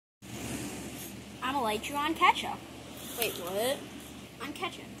I'm gonna light you on ketchup. Wait, what? On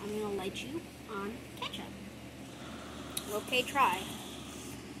ketchup. I'm gonna light you on ketchup. Okay, try.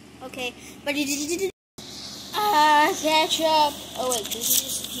 Okay, but ketchup. Oh wait, this is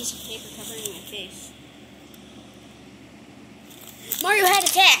just a piece of paper covering my face. Mario had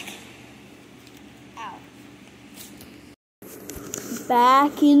attack. Ow.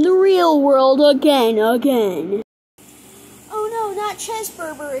 Back in the real world again. Oh no, not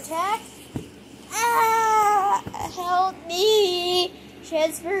Chesburger attack. Ah, help me.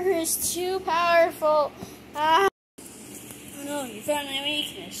 Chesburger is too powerful. Ah. Oh no, you found my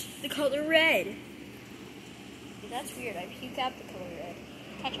weakness. The color red. Hey, that's weird. I puke out the color red.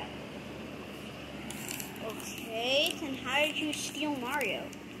 Ketchup. Okay, then how did you steal Mario?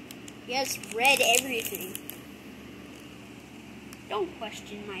 He has red everything. Don't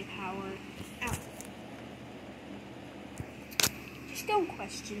question my power. Ow. Just don't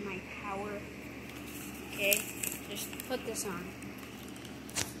question my power. Okay, just put this on.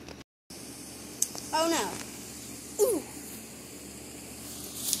 Oh no. Ooh.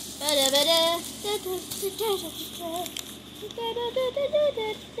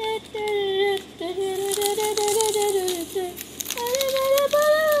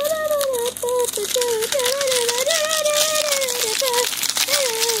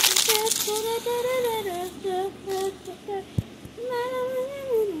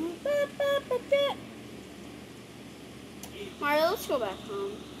 Mario, let's go back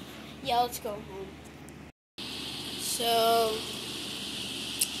home. Yeah, let's go home. So,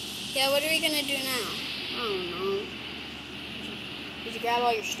 yeah, what are we gonna do now? I don't know. Did you grab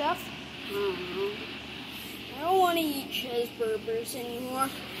all your stuff? I don't know. I don't want to eat cheeseburgers anymore.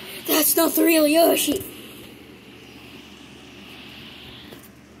 That's not the real Yoshi.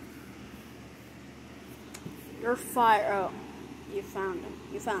 You're fired. Oh, you found him.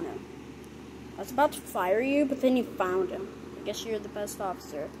 You found him. I was about to fire you, but then you found him. I guess you're the best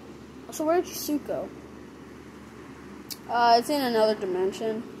officer. Also, where'd your suit go? It's in another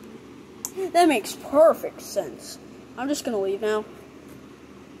dimension. That makes perfect sense. I'm just gonna leave now.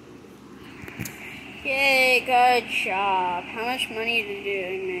 Yay, good job. How much money did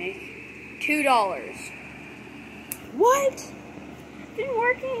you make? $2. What? I've been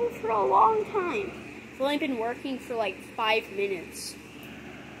working for a long time. I've only been working for like 5 minutes.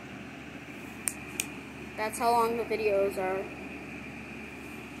 That's how long the videos are.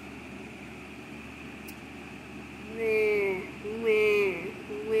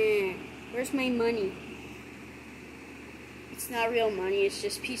 Where's my money? It's not real money, it's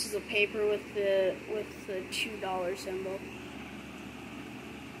just pieces of paper with the $2 symbol.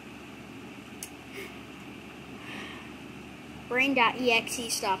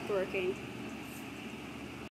 Brain.exe stopped working.